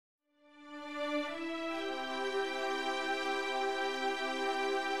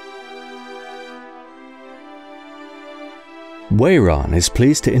Weyron is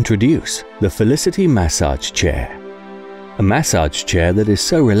pleased to introduce the Felicity massage chair. A massage chair that is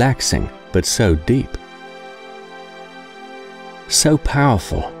so relaxing but so deep. So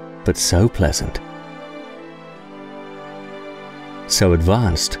powerful but so pleasant. So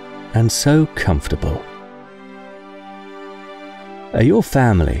advanced and so comfortable. Are your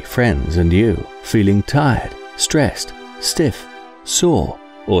family, friends and you feeling tired, stressed, stiff, sore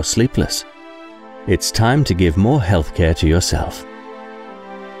or sleepless? It's time to give more healthcare to yourself.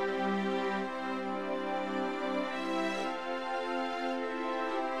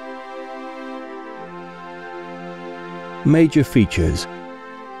 Major features: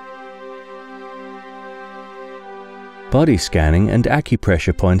 body scanning and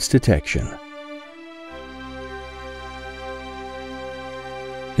acupressure points detection.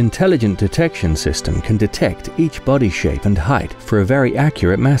 Intelligent detection system can detect each body shape and height for a very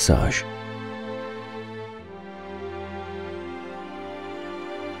accurate massage.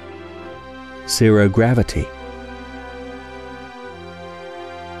 Zero gravity.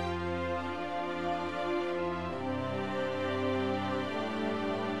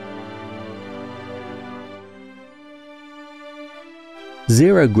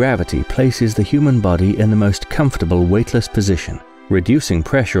 Zero gravity places the human body in the most comfortable weightless position, reducing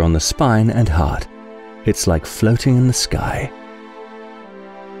pressure on the spine and heart. It's like floating in the sky.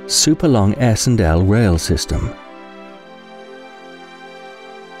 Super long S and L rail system.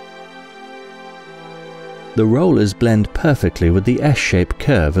 The rollers blend perfectly with the S-shaped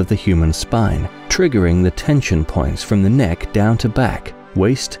curve of the human spine, triggering the tension points from the neck down to back,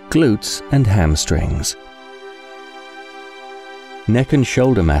 waist, glutes and hamstrings. Neck and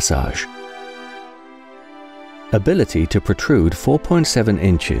shoulder massage. Ability to protrude 4.7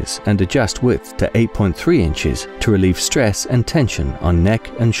 inches and adjust width to 8.3 inches to relieve stress and tension on neck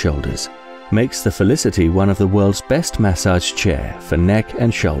and shoulders. Makes the Felicity one of the world's best massage chair for neck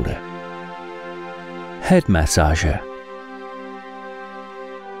and shoulder. Head massager.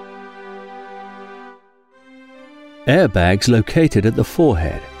 Airbags located at the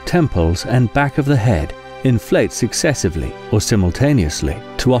forehead, temples and back of the head inflate successively or simultaneously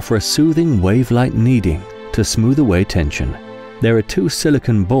to offer a soothing wave-like kneading to smooth away tension. There are two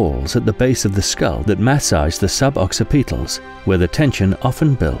silicone balls at the base of the skull that massage the suboccipitals, where the tension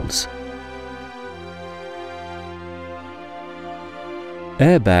often builds.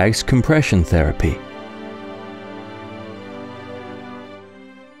 Airbags compression therapy.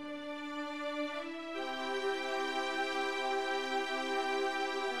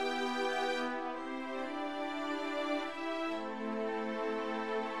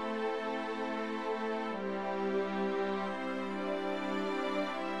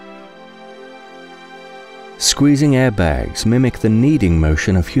 Squeezing airbags mimic the kneading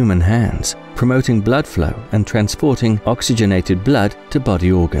motion of human hands, promoting blood flow and transporting oxygenated blood to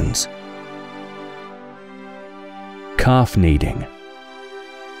body organs. Calf kneading.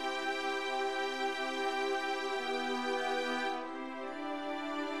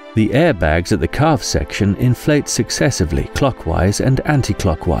 The airbags at the calf section inflate successively clockwise and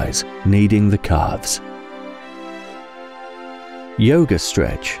anti-clockwise, kneading the calves. Yoga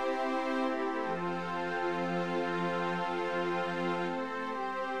stretch.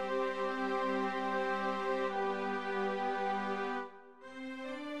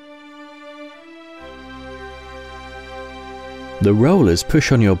 The rollers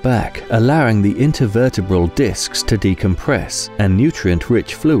push on your back, allowing the intervertebral discs to decompress and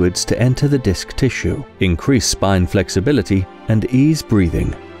nutrient-rich fluids to enter the disc tissue, increase spine flexibility and ease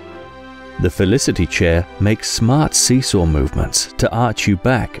breathing. The Felicity chair makes smart seesaw movements to arch you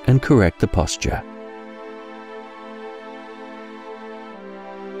back and correct the posture.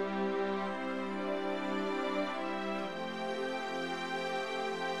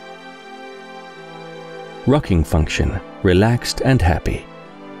 Rocking function, relaxed and happy.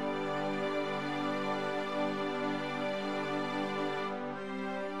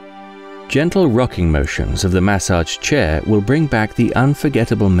 Gentle rocking motions of the massage chair will bring back the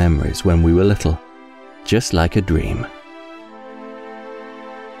unforgettable memories when we were little, just like a dream.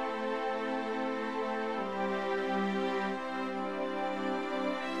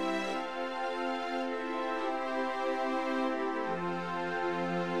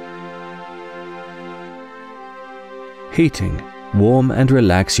 Heating, warm and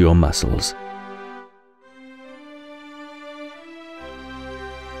relax your muscles.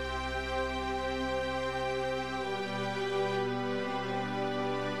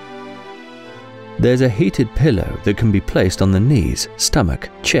 There's a heated pillow that can be placed on the knees, stomach,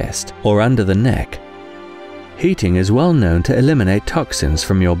 chest or under the neck. Heating is well known to eliminate toxins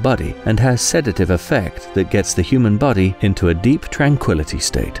from your body and has sedative effect that gets the human body into a deep tranquility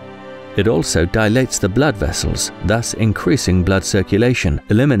state. It also dilates the blood vessels, thus increasing blood circulation,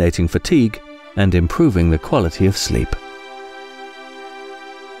 eliminating fatigue, and improving the quality of sleep.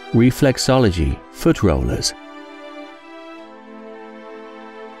 Reflexology foot rollers.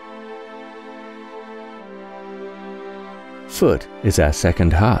 Foot is our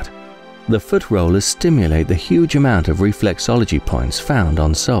second heart. The foot rollers stimulate the huge amount of reflexology points found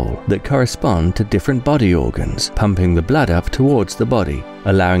on sole that correspond to different body organs, pumping the blood up towards the body,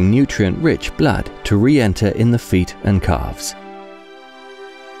 allowing nutrient-rich blood to re-enter in the feet and calves.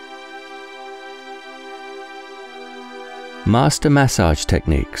 Master massage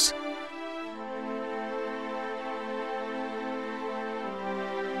techniques.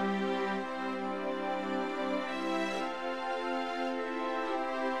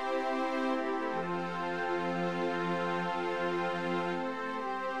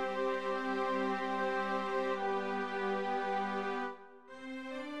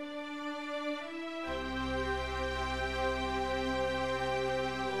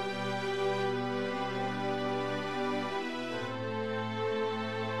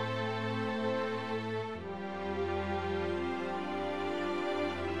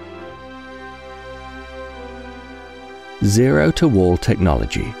 Zero-to-wall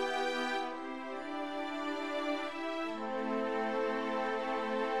technology.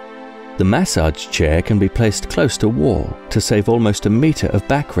 The massage chair can be placed close to wall to save almost 1 meter of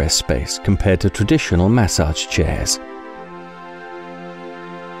backrest space compared to traditional massage chairs.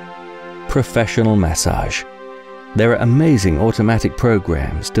 Professional massage. There are amazing automatic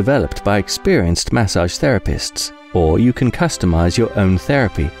programs developed by experienced massage therapists, or you can customize your own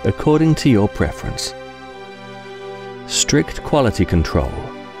therapy according to your preference. Strict quality control.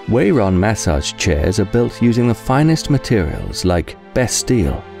 Weyron massage chairs are built using the finest materials like best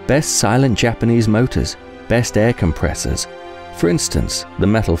steel, best silent Japanese motors, best air compressors. For instance, the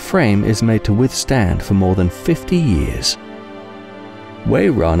metal frame is made to withstand for more than 50 years.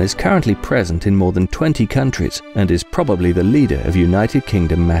 Weyron is currently present in more than 20 countries and is probably the leader of United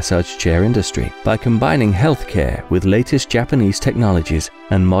Kingdom massage chair industry by combining healthcare with latest Japanese technologies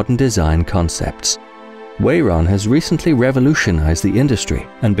and modern design concepts. Weyron has recently revolutionized the industry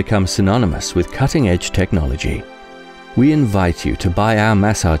and become synonymous with cutting-edge technology. We invite you to buy our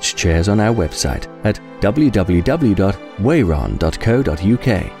massage chairs on our website at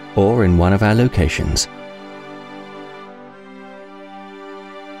www.weyron.co.uk or in one of our locations.